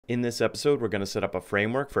In this episode, we're going to set up a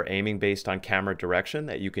framework for aiming based on camera direction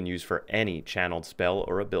that you can use for any channeled spell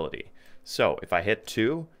or ability. So if I hit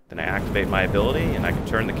 2, then I activate my ability and I can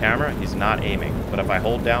turn the camera. He's not aiming. But if I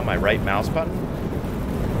hold down my right mouse button,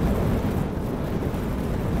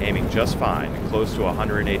 aiming just fine and close to a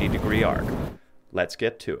 180-degree arc. Let's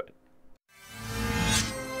get to it.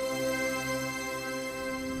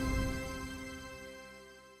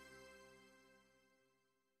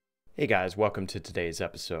 Hey guys, welcome to today's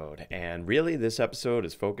episode, and really this episode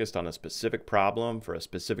is focused on a specific problem for a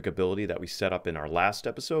specific ability that we set up in our last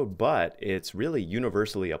episode, but it's really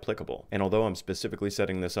universally applicable. And although I'm specifically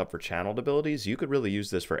setting this up for channeled abilities, you could really use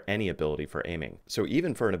this for any ability for aiming. So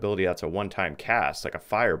even for an ability that's a one-time cast, like a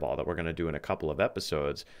fireball that we're going to do in a couple of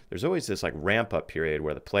episodes, there's always this like ramp-up period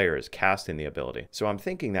where the player is casting the ability. So I'm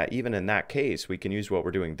thinking that even in that case, we can use what we're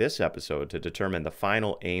doing this episode to determine the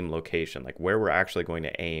final aim location, like where we're actually going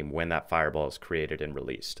to aim when that fireball is created and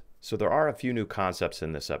released. So there are a few new concepts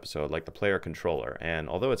in this episode, like the player controller, and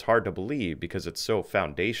although it's hard to believe because it's so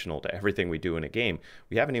foundational to everything we do in a game,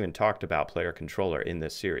 we haven't even talked about player controller in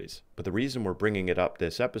this series. But the reason we're bringing it up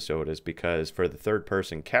this episode is because for the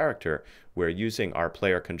third-person character, we're using our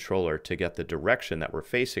player controller to get the direction that we're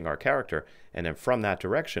facing our character, and then from that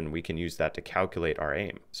direction, we can use that to calculate our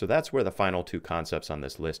aim. So that's where the final two concepts on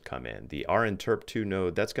this list come in. The Rinterp To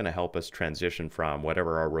node, that's going to help us transition from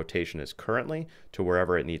whatever our rotation is currently to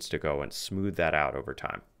wherever it needs to go and smooth that out over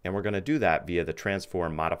time. And we're going to do that via the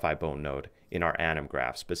transform modify bone node in our anim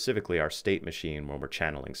graph, specifically our state machine when we're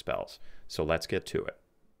channeling spells. So let's get to it.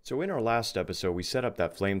 So in our last episode, we set up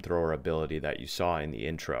that flamethrower ability that you saw in the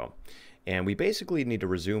intro. And we basically need to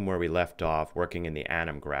resume where we left off working in the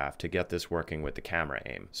anim graph to get this working with the camera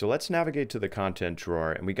aim. So let's navigate to the content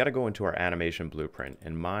drawer, and we got to go into our animation blueprint,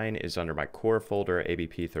 and mine is under my core folder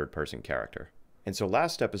ABP third person character. And so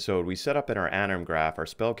last episode, we set up in our anim graph our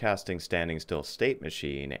spellcasting standing still state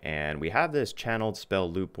machine, and we have this channeled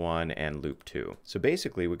spell loop 1 and loop 2. So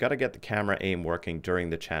basically, we got to get the camera aim working during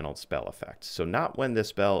the channeled spell effect. So not when the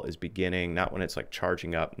spell is beginning, not when it's like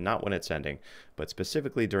charging up, not when it's ending, but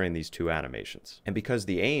specifically during these two animations. And because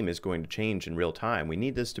the aim is going to change in real time, we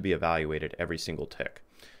need this to be evaluated every single tick.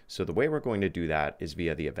 So the way we're going to do that is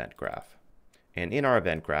via the event graph. And in our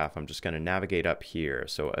event graph, I'm just going to navigate up here.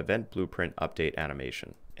 So event blueprint update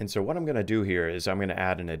animation. And so what I'm going to do here is I'm going to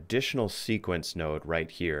add an additional sequence node right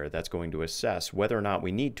here that's going to assess whether or not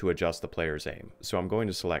we need to adjust the player's aim. So I'm going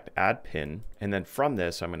to select add pin. And then from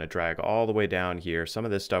this, I'm going to drag all the way down here some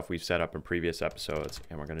of this stuff we've set up in previous episodes.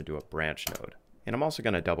 And we're going to do a branch node. And I'm also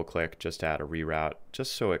going to double click just to add a reroute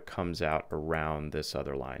just so it comes out around this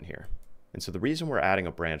other line here. And so the reason we're adding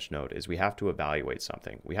a branch node is we have to evaluate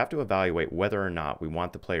something. We have to evaluate whether or not we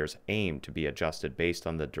want the player's aim to be adjusted based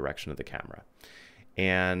on the direction of the camera.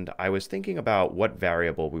 And I was thinking about what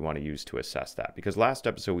variable we want to use to assess that, because last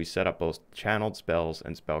episode we set up both channeled spells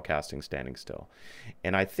and spellcasting standing still.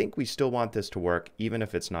 And I think we still want this to work even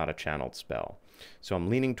if it's not a channeled spell. So I'm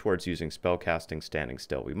leaning towards using spellcasting standing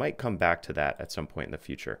still. We might come back to that at some point in the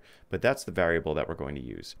future, but that's the variable that we're going to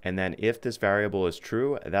use. And then if this variable is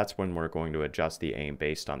true, that's when we're going to adjust the aim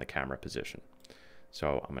based on the camera position.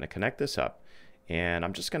 So I'm going to connect this up, and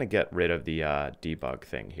I'm just going to get rid of the debug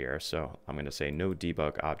thing here. So I'm going to say no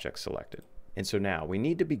debug object selected. And so now we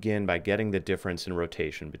need to begin by getting the difference in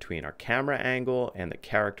rotation between our camera angle and the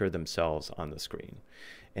character themselves on the screen.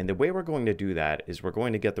 And the way we're going to do that is we're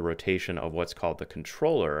going to get the rotation of what's called the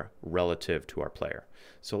controller relative to our player.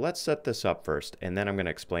 So let's set this up first, and then I'm going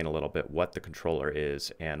to explain a little bit what the controller is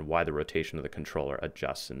and why the rotation of the controller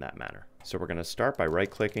adjusts in that manner. So we're going to start by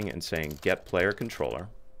right-clicking and saying get player controller.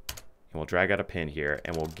 And we'll drag out a pin here,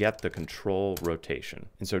 and we'll get the control rotation.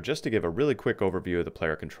 And so just to give a really quick overview of the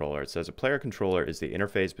player controller, it says a player controller is the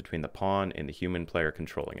interface between the pawn and the human player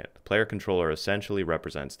controlling it. The player controller essentially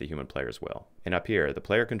represents the human player's will. And up here, the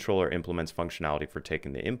player controller implements functionality for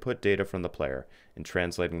taking the input data from the player and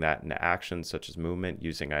translating that into actions such as movement,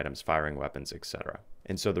 using items, firing weapons, etc.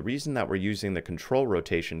 And so the reason that we're using the control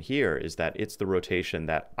rotation here is that it's the rotation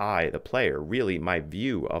that I, the player, really my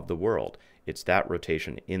view of the world. It's that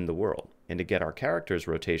rotation in the world. And to get our character's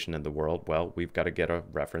rotation in the world, well, we've got to get a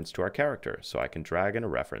reference to our character. So I can drag in a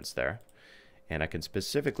reference there, and I can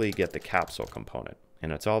specifically get the capsule component.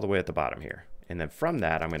 And it's all the way at the bottom here. And then from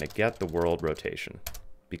that, I'm going to get the world rotation,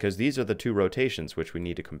 because these are the two rotations which we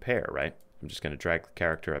need to compare, right? I'm just going to drag the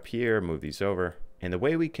character up here, move these over. And the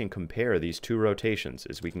way we can compare these two rotations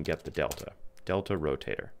is we can get the delta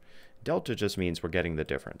rotator. Delta just means we're getting the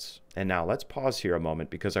difference. And now let's pause here a moment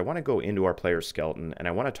because I want to go into our player skeleton and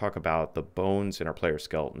I want to talk about the bones in our player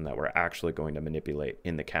skeleton that we're actually going to manipulate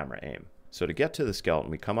in the camera aim. So to get to the skeleton,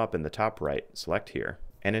 we come up in the top right, select here,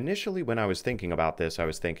 And initially when I was thinking about this, I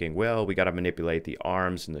was thinking, well, we got to manipulate the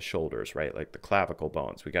arms and the shoulders, right? Like the clavicle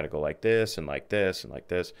bones. We got to go like this and like this and like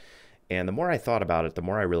this. And the more I thought about it, the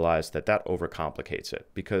more I realized that that overcomplicates it.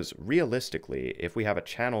 Because realistically, if we have a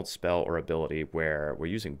channeled spell or ability where we're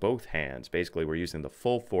using both hands, basically we're using the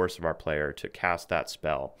full force of our player to cast that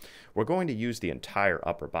spell, we're going to use the entire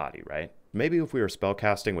upper body, right? Maybe if we were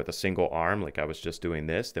spellcasting with a single arm, like I was just doing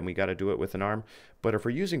this, then we got to do it with an arm. But if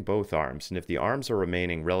we're using both arms, and if the arms are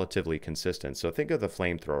remaining relatively consistent, so think of the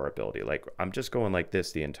flamethrower ability, like I'm just going like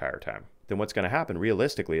this the entire time, then what's going to happen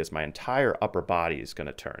realistically is my entire upper body is going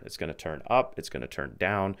to turn. It's going to turn up, it's going to turn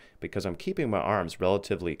down, because I'm keeping my arms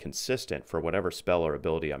relatively consistent for whatever spell or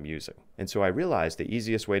ability I'm using. And so I realized the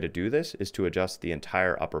easiest way to do this is to adjust the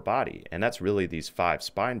entire upper body, and that's really these 5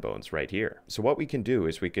 spine bones right here. So what we can do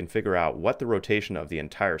is we can figure out what the rotation of the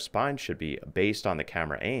entire spine should be based on the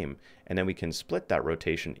camera aim, and then we can split that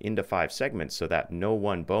rotation into 5 segments so that no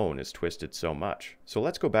one bone is twisted so much. So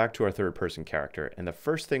let's go back to our third person character, and the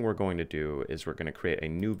first thing we're going to do is we're going to create a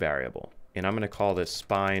new variable, and I'm going to call this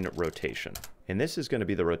spine rotation. And this is going to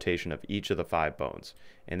be the rotation of each of the 5 bones,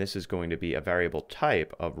 and this is going to be a variable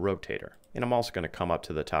type of rotator. And I'm also going to come up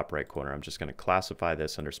to the top right corner. I'm just going to classify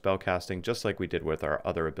this under spellcasting, just like we did with our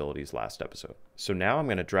other abilities last episode. So now I'm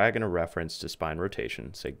going to drag in a reference to spine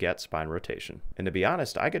rotation, say get spine rotation. And to be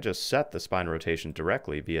honest, I could just set the spine rotation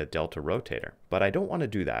directly via delta rotator, but I don't want to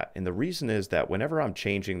do that. And the reason is that whenever I'm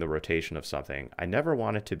changing the rotation of something, I never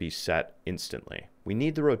want it to be set instantly. We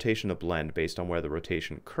need the rotation to blend based on where the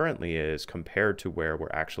rotation currently is compared to where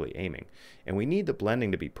we're actually aiming. And we need the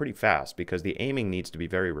blending to be pretty fast because the aiming needs to be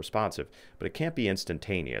very responsive, but it can't be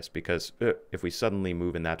instantaneous because if we suddenly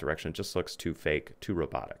move in that direction, it just looks too fake, too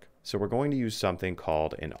robotic. So we're going to use something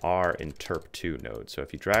called an Rinterp To node. So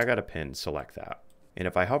if you drag out a pin, select that. And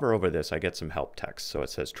if I hover over this, I get some help text. So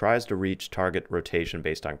it says, tries to reach target rotation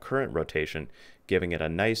based on current rotation, giving it a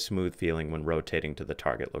nice smooth feeling when rotating to the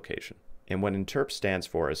target location. And what interp stands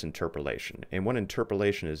for is interpolation. And what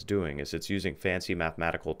interpolation is doing is it's using fancy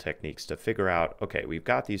mathematical techniques to figure out, okay, we've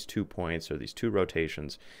got these 2 points or these 2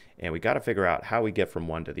 rotations, and we got to figure out how we get from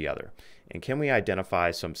one to the other. And can we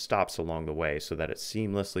identify some stops along the way so that it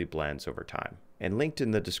seamlessly blends over time? And linked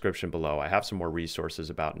in the description below, I have some more resources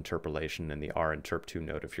about interpolation in the Rinterp To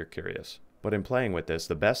node if you're curious. But in playing with this,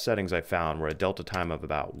 the best settings I found were a delta time of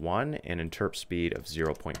about 1 and interp speed of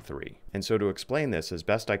 0.3. And so to explain this as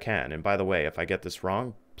best I can, and by the way, if I get this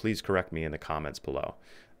wrong, please correct me in the comments below.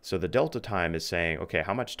 So the delta time is saying, okay,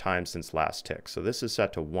 how much time since last tick? So this is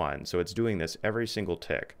set to 1, so it's doing this every single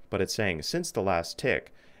tick. But it's saying, since the last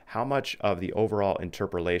tick, how much of the overall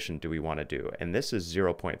interpolation do we want to do? And this is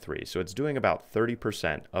 0.3, so it's doing about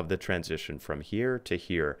 30% of the transition from here to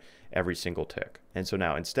here every single tick. And so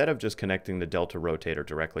now, instead of just connecting the delta rotator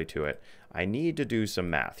directly to it, I need to do some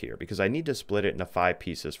math here because I need to split it into 5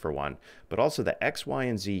 pieces for one, but also the X, Y,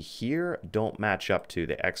 and Z here don't match up to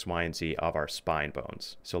the X, Y, and Z of our spine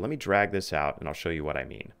bones. So let me drag this out and I'll show you what I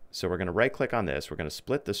mean. So we're going to right click on this, we're going to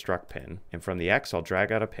split the struck pin, and from the X I'll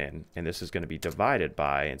drag out a pin, and this is going to be divided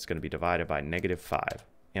by, it's going to be divided by -5.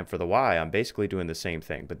 And for the Y, I'm basically doing the same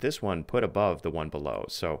thing, but this one put above the one below.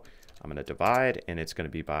 So I'm going to divide, and it's going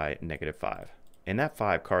to be by -5. And that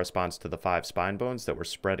 5 corresponds to the 5 spine bones that we're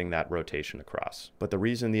spreading that rotation across. But the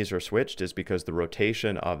reason these are switched is because the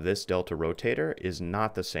rotation of this delta rotator is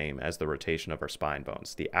not the same as the rotation of our spine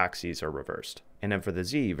bones. The axes are reversed. And then for the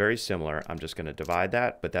Z, very similar, I'm just going to divide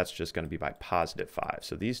that, but that's just going to be by +5.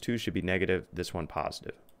 So these two should be negative, this one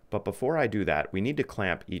positive. But before I do that, we need to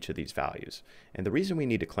clamp each of these values. And the reason we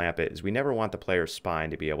need to clamp it is we never want the player's spine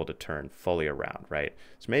to be able to turn fully around, right?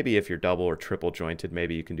 So maybe if you're double or triple jointed,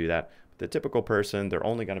 maybe you can do that. But the typical person, they're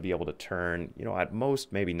only going to be able to turn, at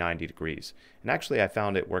most maybe 90 degrees. And actually I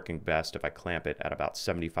found it working best if I clamp it at about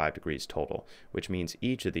 75 degrees total, which means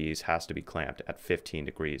each of these has to be clamped at 15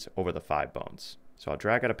 degrees over the 5 bones. So I'll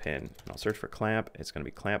drag out a pin, and I'll search for clamp. It's going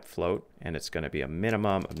to be clamp float, and it's going to be a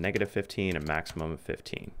minimum of -15 and maximum of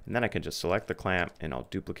 15. And then I can just select the clamp, and I'll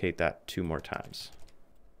duplicate that 2 more times.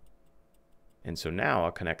 And so now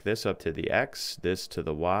I'll connect this up to the X, this to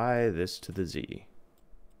the Y, this to the Z.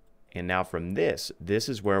 And now from this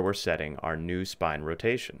is where we're setting our new spine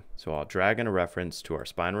rotation. So I'll drag in a reference to our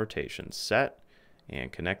spine rotation set,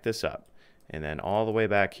 and connect this up. And then all the way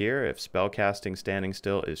back here, if spellcasting standing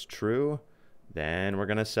still is true, then we're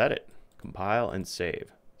going to set it, compile and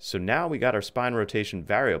save. So now we got our spine rotation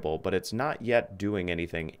variable, but it's not yet doing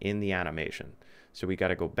anything in the animation. So we got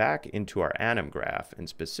to go back into our anim graph, and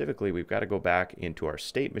specifically we've got to go back into our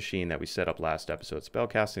state machine that we set up last episode,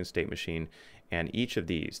 spellcasting state machine, and each of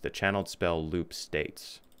these, the channeled spell loop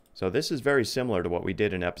states. So this is very similar to what we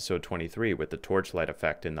did in episode 23 with the torchlight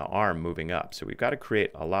effect in the arm moving up. So we've got to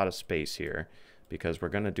create a lot of space here because we're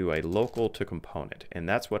going to do a local to component, and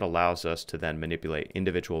that's what allows us to then manipulate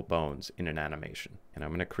individual bones in an animation. And I'm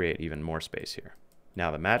going to create even more space here.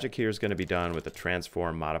 Now the magic here is going to be done with the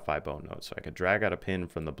transform modify bone node. So I could drag out a pin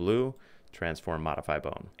from the blue, transform modify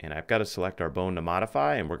bone. And I've got to select our bone to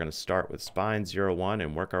modify, and we're going to start with spine 0, 1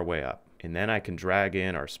 and work our way up. And then I can drag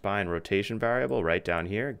in our spine rotation variable right down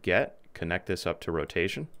here, connect this up to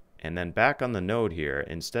rotation. And then back on the node here,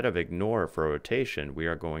 instead of ignore for rotation, we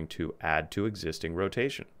are going to add to existing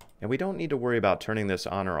rotation. And we don't need to worry about turning this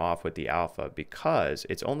on or off with the alpha because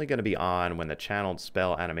it's only going to be on when the channeled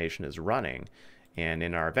spell animation is running. And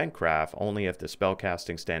in our event graph, only if the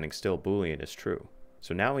spellcasting standing still boolean is true.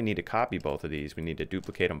 So now we need to copy both of these. We need to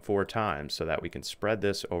duplicate them 4 times so that we can spread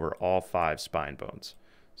this over all 5 spine bones.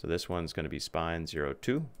 So this one's going to be spine 0,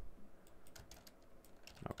 2.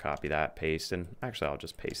 I'll copy that, paste, and actually I'll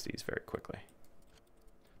just paste these very quickly.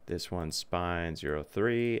 This one's spine 0,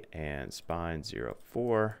 3 and spine 0,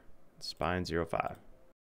 4, spine 0, 5.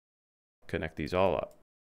 Connect these all up.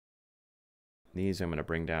 These I'm going to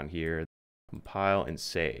bring down here, compile and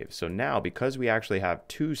save. So now because we actually have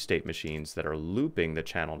 2 state machines that are looping the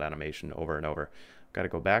channeled animation over and over, I've got to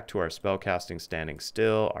go back to our spellcasting standing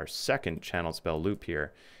still, our second channel spell loop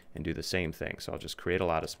here, and do the same thing. So I'll just create a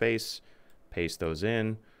lot of space, paste those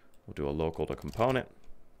in. We'll do a local to component,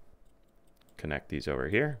 connect these over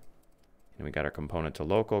here, and we got our component to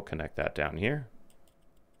local, connect that down here,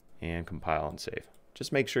 and compile and save.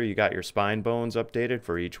 Just make sure you got your spine bones updated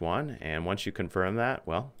for each one, and once you confirm that,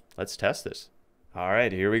 well, let's test this. All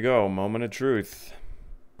right, here we go, moment of truth.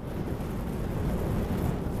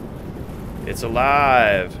 It's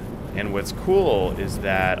alive. And what's cool is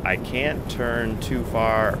that I can't turn too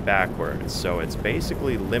far backwards, so it's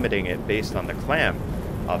basically limiting it based on the clamp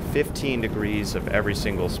of 15 degrees of every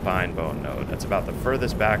single spine bone node. That's about the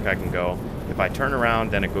furthest back I can go. If I turn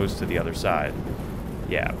around, then it goes to the other side.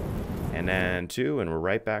 Yeah. And then 2, and we're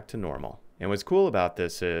right back to normal. And what's cool about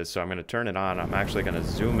this is, so I'm going to turn it on, I'm actually going to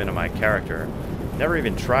zoom into my character. Never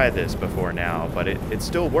even tried this before now, but it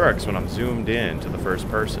still works when I'm zoomed in to the first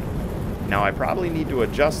person. Now I probably need to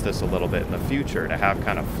adjust this a little bit in the future to have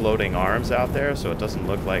kind of floating arms out there so it doesn't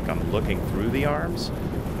look like I'm looking through the arms.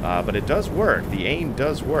 But it does work. The aim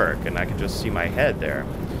does work, and I can just see my head there.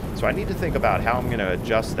 So I need to think about how I'm going to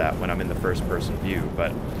adjust that when I'm in the first person view,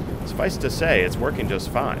 but suffice to say, it's working just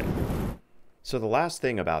fine. So the last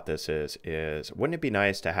thing about this is wouldn't it be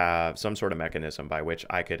nice to have some sort of mechanism by which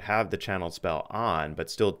I could have the channeled spell on, but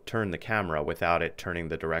still turn the camera without it turning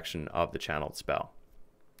the direction of the channeled spell?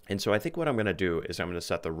 And so I think what I'm going to do is I'm going to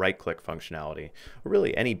set the right-click functionality, or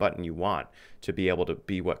really any button you want, to be able to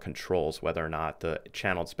be what controls whether or not the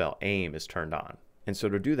channeled spell aim is turned on. And so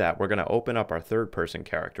to do that, we're going to open up our third-person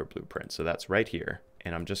character blueprint. So that's right here.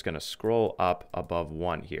 And I'm just going to scroll up above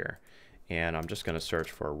 1 here. And I'm just going to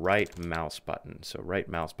search for right mouse button. So right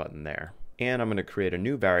mouse button there. And I'm going to create a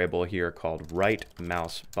new variable here called right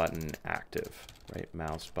mouse button active. Right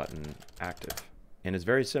mouse button active. And it's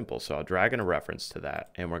very simple, so I'll drag in a reference to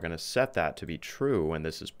that, and we're going to set that to be true when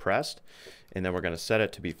this is pressed, and then we're going to set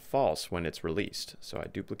it to be false when it's released. So I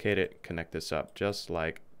duplicate it, connect this up just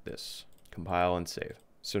like this. Compile and save.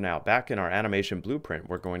 So now back in our animation blueprint,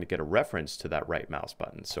 we're going to get a reference to that right mouse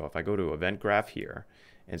button. So if I go to event graph here,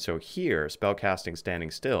 and so here, spellcasting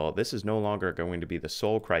standing still, this is no longer going to be the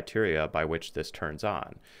sole criteria by which this turns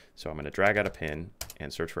on. So I'm going to drag out a pin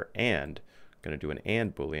and search for and. I'm going to do an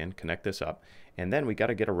and boolean, connect this up, and then we got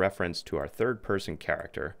to get a reference to our third person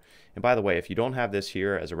character. And by the way, if you don't have this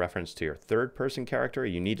here as a reference to your third person character,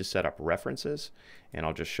 you need to set up references, and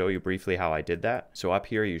I'll just show you briefly how I did that. So up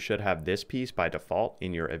here you should have this piece by default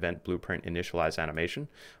in your event blueprint initialize animation,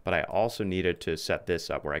 but I also needed to set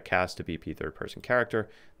this up where I cast a BP third person character,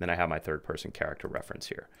 then I have my third person character reference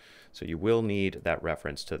here. So you will need that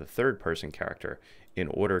reference to the third person character in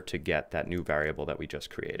order to get that new variable that we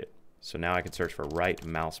just created. So now I can search for right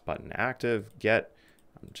mouse button active, get.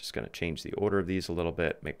 I'm just going to change the order of these a little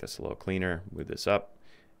bit, make this a little cleaner, move this up,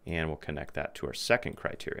 and we'll connect that to our second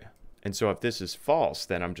criteria. And so if this is false,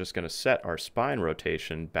 then I'm just going to set our spine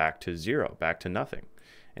rotation back to 0, back to nothing.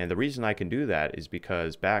 And the reason I can do that is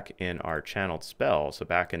because back in our channeled spell, so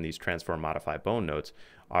back in these transform modify bone nodes,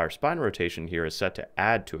 our spine rotation here is set to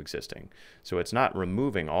add to existing. So it's not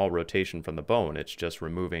removing all rotation from the bone, it's just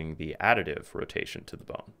removing the additive rotation to the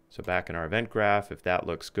bone. So back in our event graph, if that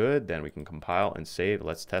looks good, then we can compile and save.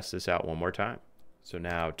 Let's test this out one more time. So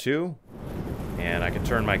now 2, and I can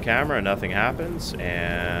turn my camera, nothing happens,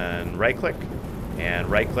 and right click,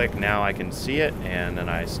 now I can see it, and then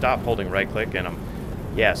I stop holding right click, and I'm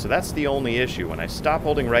Yeah, so that's the only issue. When I stop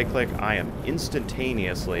holding right click, I am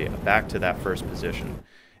instantaneously back to that first position.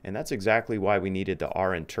 And that's exactly why we needed the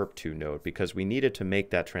Rinterp To node, because we needed to make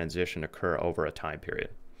that transition occur over a time period.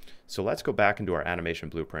 So let's go back into our animation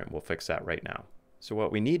blueprint. We'll fix that right now. So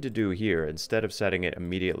what we need to do here, instead of setting it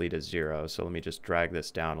immediately to 0, so let me just drag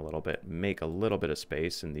this down a little bit, make a little bit of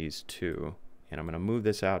space in these two, and I'm going to move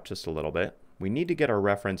this out just a little bit. We need to get our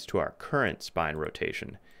reference to our current spine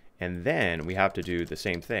rotation, and then we have to do the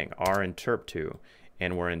same thing, Rinterp To,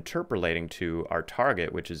 and we're interpolating to our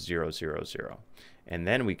target, which is 0, 0, 0. And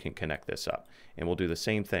then we can connect this up. And we'll do the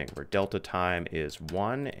same thing where delta time is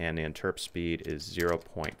 1 and the interp speed is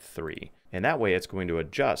 0.3. And that way it's going to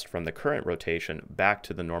adjust from the current rotation back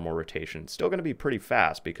to the normal rotation. It's still going to be pretty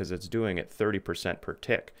fast because it's doing it 30% per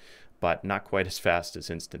tick, but not quite as fast as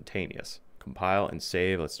instantaneous. Compile and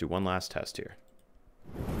save. Let's do one last test here.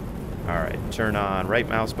 Alright, turn on right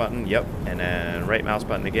mouse button, yep, and then right mouse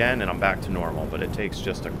button again, and I'm back to normal, but it takes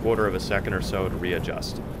just 1/4 of a second or so to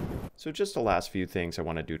readjust. So just the last few things I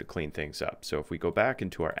want to do to clean things up. So if we go back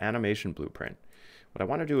into our animation blueprint, what I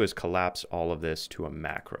want to do is collapse all of this to a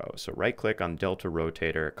macro. So right click on Delta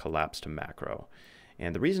Rotator, collapse to macro.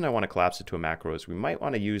 And the reason I want to collapse it to a macro is we might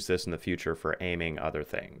want to use this in the future for aiming other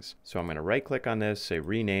things. So I'm going to right click on this, say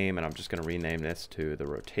rename, and I'm just going to rename this to the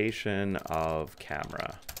rotation of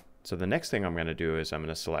camera. So the next thing I'm going to do is I'm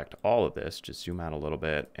going to select all of this, just zoom out a little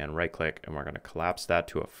bit and right click, and we're going to collapse that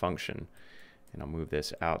to a function. And I'll move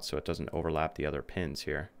this out so it doesn't overlap the other pins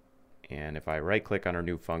here. And if I right click on our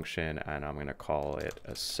new function, and I'm going to call it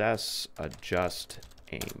assess, adjust,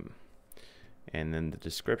 aim. And then the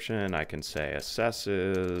description, I can say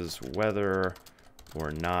assesses whether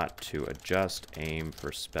or not to adjust aim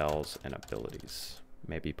for spells and abilities.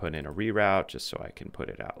 Maybe put in a reroute just so I can put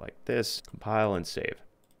it out like this. Compile and save.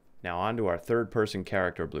 Now on to our third-person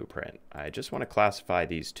character blueprint. I just want to classify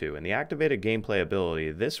these two. In the activated gameplay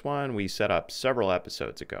ability, this one we set up several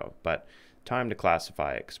episodes ago, but time to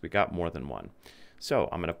classify it because we got more than one. So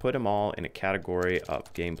I'm going to put them all in a category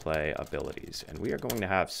of gameplay abilities, and we are going to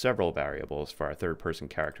have several variables for our third-person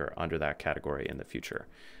character under that category in the future.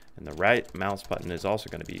 And the right mouse button is also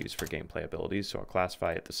going to be used for gameplay abilities, so I'll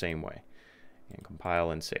classify it the same way. And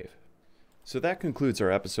compile and save. So that concludes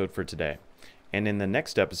our episode for today. And in the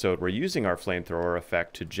next episode, we're using our flamethrower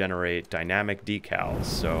effect to generate dynamic decals.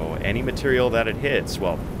 So any material that it hits,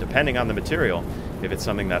 well, depending on the material, if it's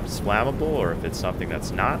something that's flammable or if it's something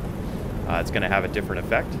that's not, it's going to have a different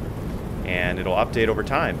effect. And it'll update over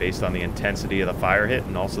time based on the intensity of the fire hit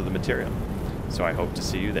and also the material. So I hope to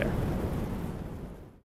see you there.